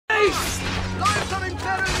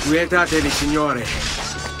Quietate, signore.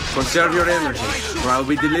 Conserve your energy, or I'll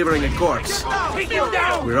be delivering a corpse.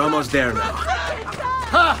 We're almost there now.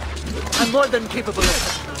 Ha! I'm more than capable of...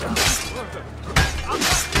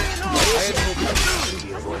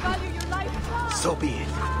 So be it.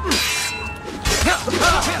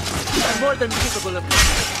 I'm more than capable of...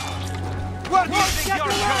 Where do you think you're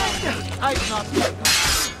going? I'm not...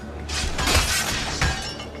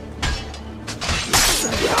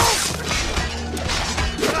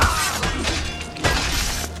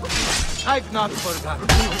 I've not forgotten.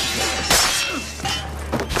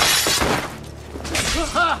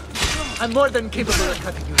 I'm more than capable of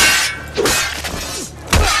cutting you.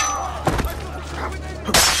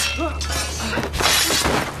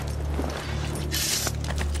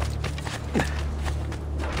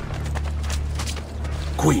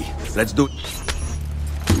 Qui, let's do...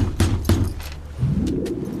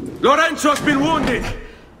 Lorenzo's been wounded!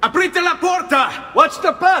 Aprite la porta! What's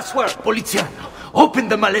the password? Poliziano, open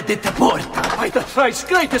the maledetta porta. By the thrice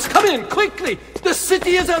greatest, come in, quickly! The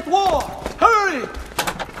city is at war! Hurry!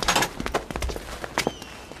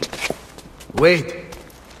 Wait.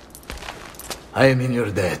 I am in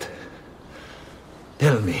your debt.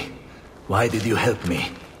 Tell me, why did you help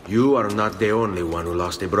me? You are not the only one who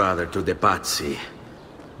lost a brother to the Pazzi.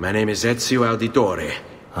 My name is Ezio Auditore.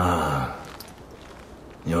 Ah.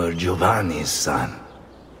 You're Giovanni's son.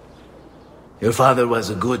 Your father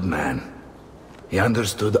was a good man. He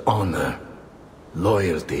understood honor,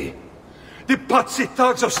 loyalty. The Pazzi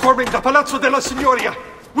thugs are storming the Palazzo della Signoria!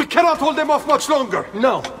 We cannot hold them off much longer!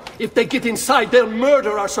 No. If they get inside, they'll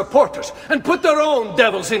murder our supporters and put their own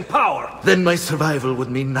devils in power. Then my survival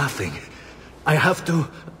would mean nothing. I have to...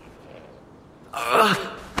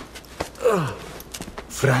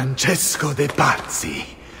 Francesco de Pazzi.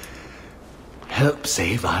 Help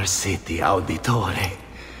save our city, Auditore.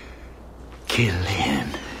 Kill him.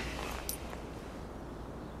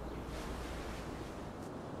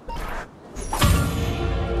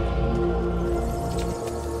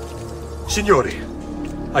 Signori,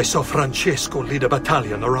 I saw Francesco lead a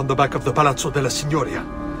battalion around the back of the Palazzo della Signoria.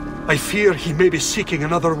 I fear he may be seeking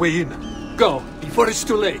another way in. Go, before it's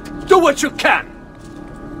too late. Do what you can!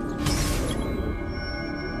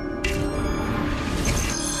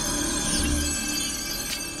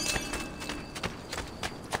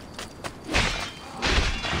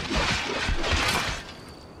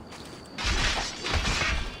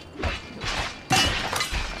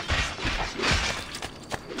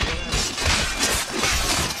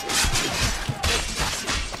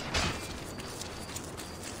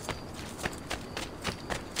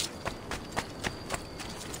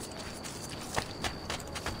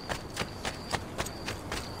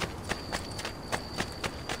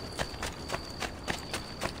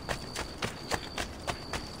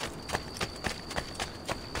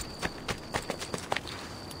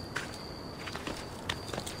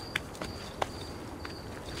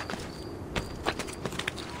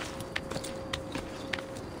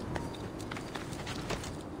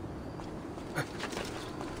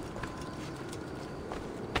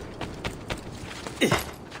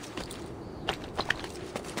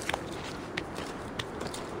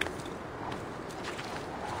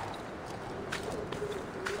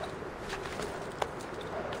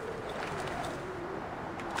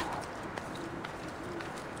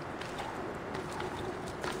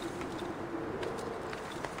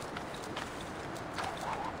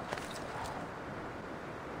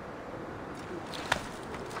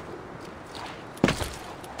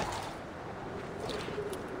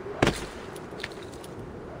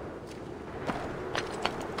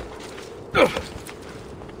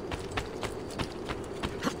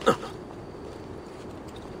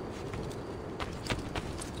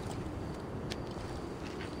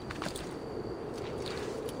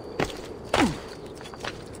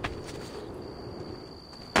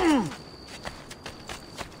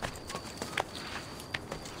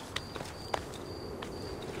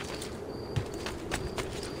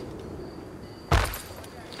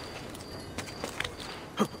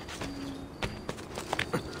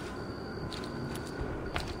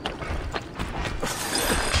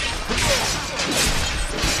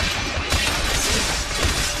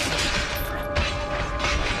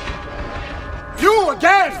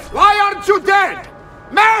 Again! Why aren't you dead?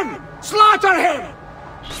 Men! Slaughter him!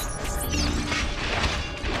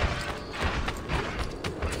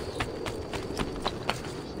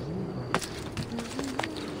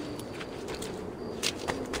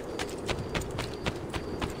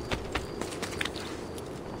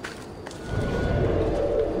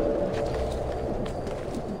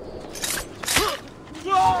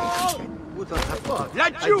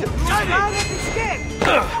 You! Got it!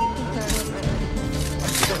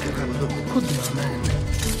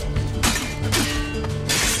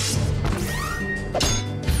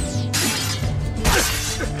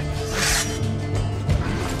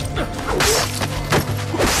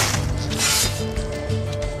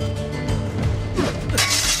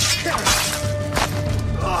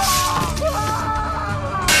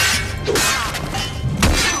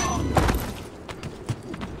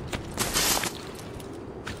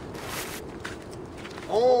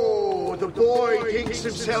 Oh, the boy thinks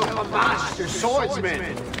himself a master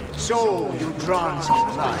swordsman. So you've drawn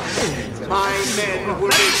some blood. My men will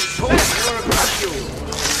make short work of you.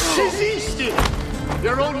 'Tis easy.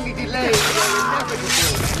 You're only delaying your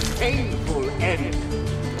inevitable, painful end.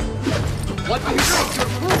 What do you think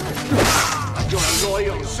you're proving? You're a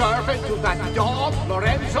loyal servant to that dog,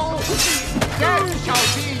 Lorenzo? That shall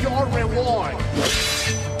be your reward.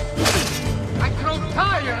 I grow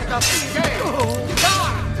tired of the game.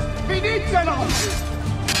 God, finitelo!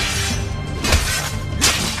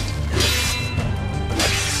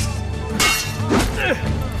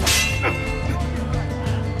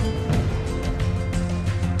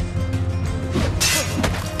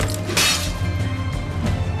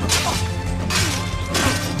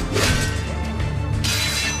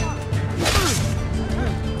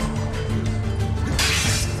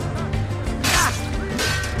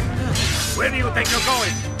 Where do you think you're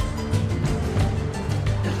going?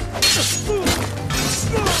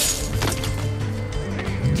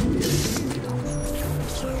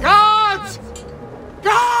 Guards!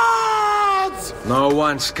 Guards! No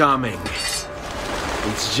one's coming.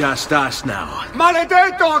 It's just us now.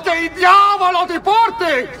 Maledetto, che il diavolo ti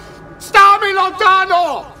porti! Stammi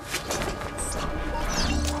lontano!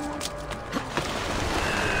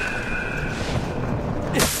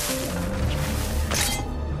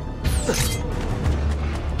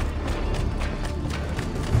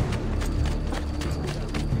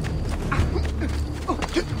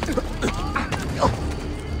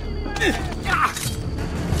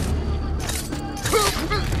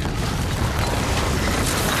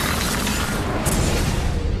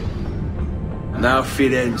 Now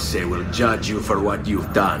Firenze will judge you for what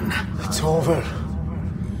you've done. It's over.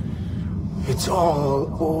 It's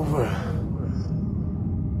all over.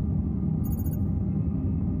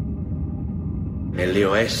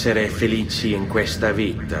 Meglio essere felici in questa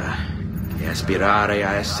vita che aspirare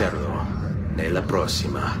a esserlo nella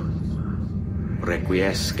prossima.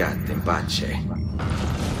 Requiescat in pace.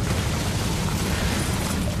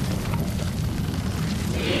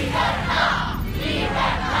 Libertà!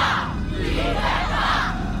 Libertà! Libertà!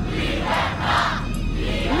 Libertà!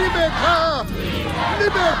 Libertà!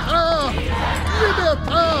 Libertà!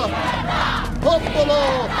 Libertà! Popolo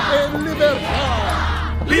e libertà!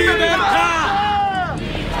 Libertà!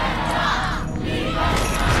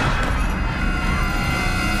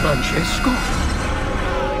 Francesco?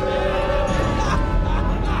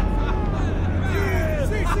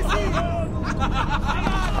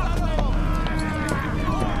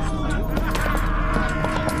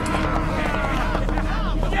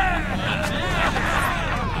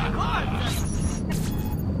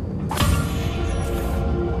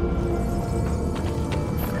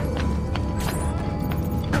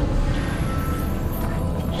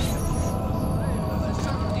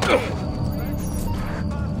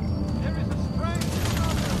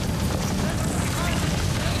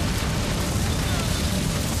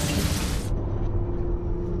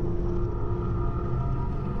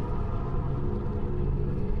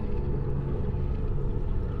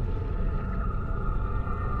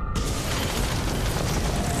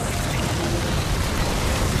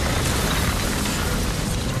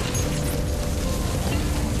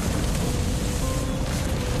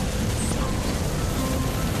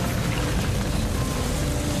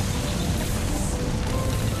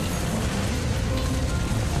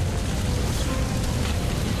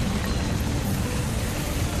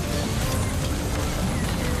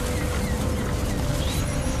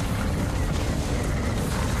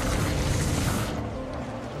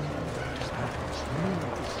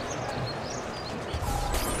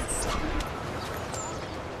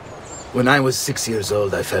 When I was 6 years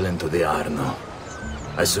old, I fell into the Arno.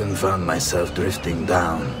 I soon found myself drifting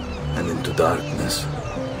down and into darkness.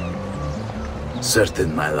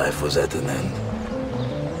 Certain my life was at an end.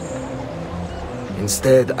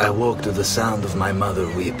 Instead, I woke to the sound of my mother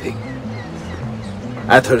weeping.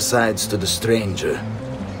 At her side stood a stranger,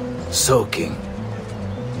 soaking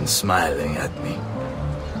and smiling at me.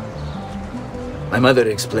 My mother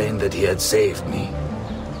explained that he had saved me.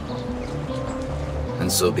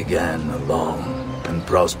 And so began a long and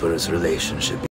prosperous relationship.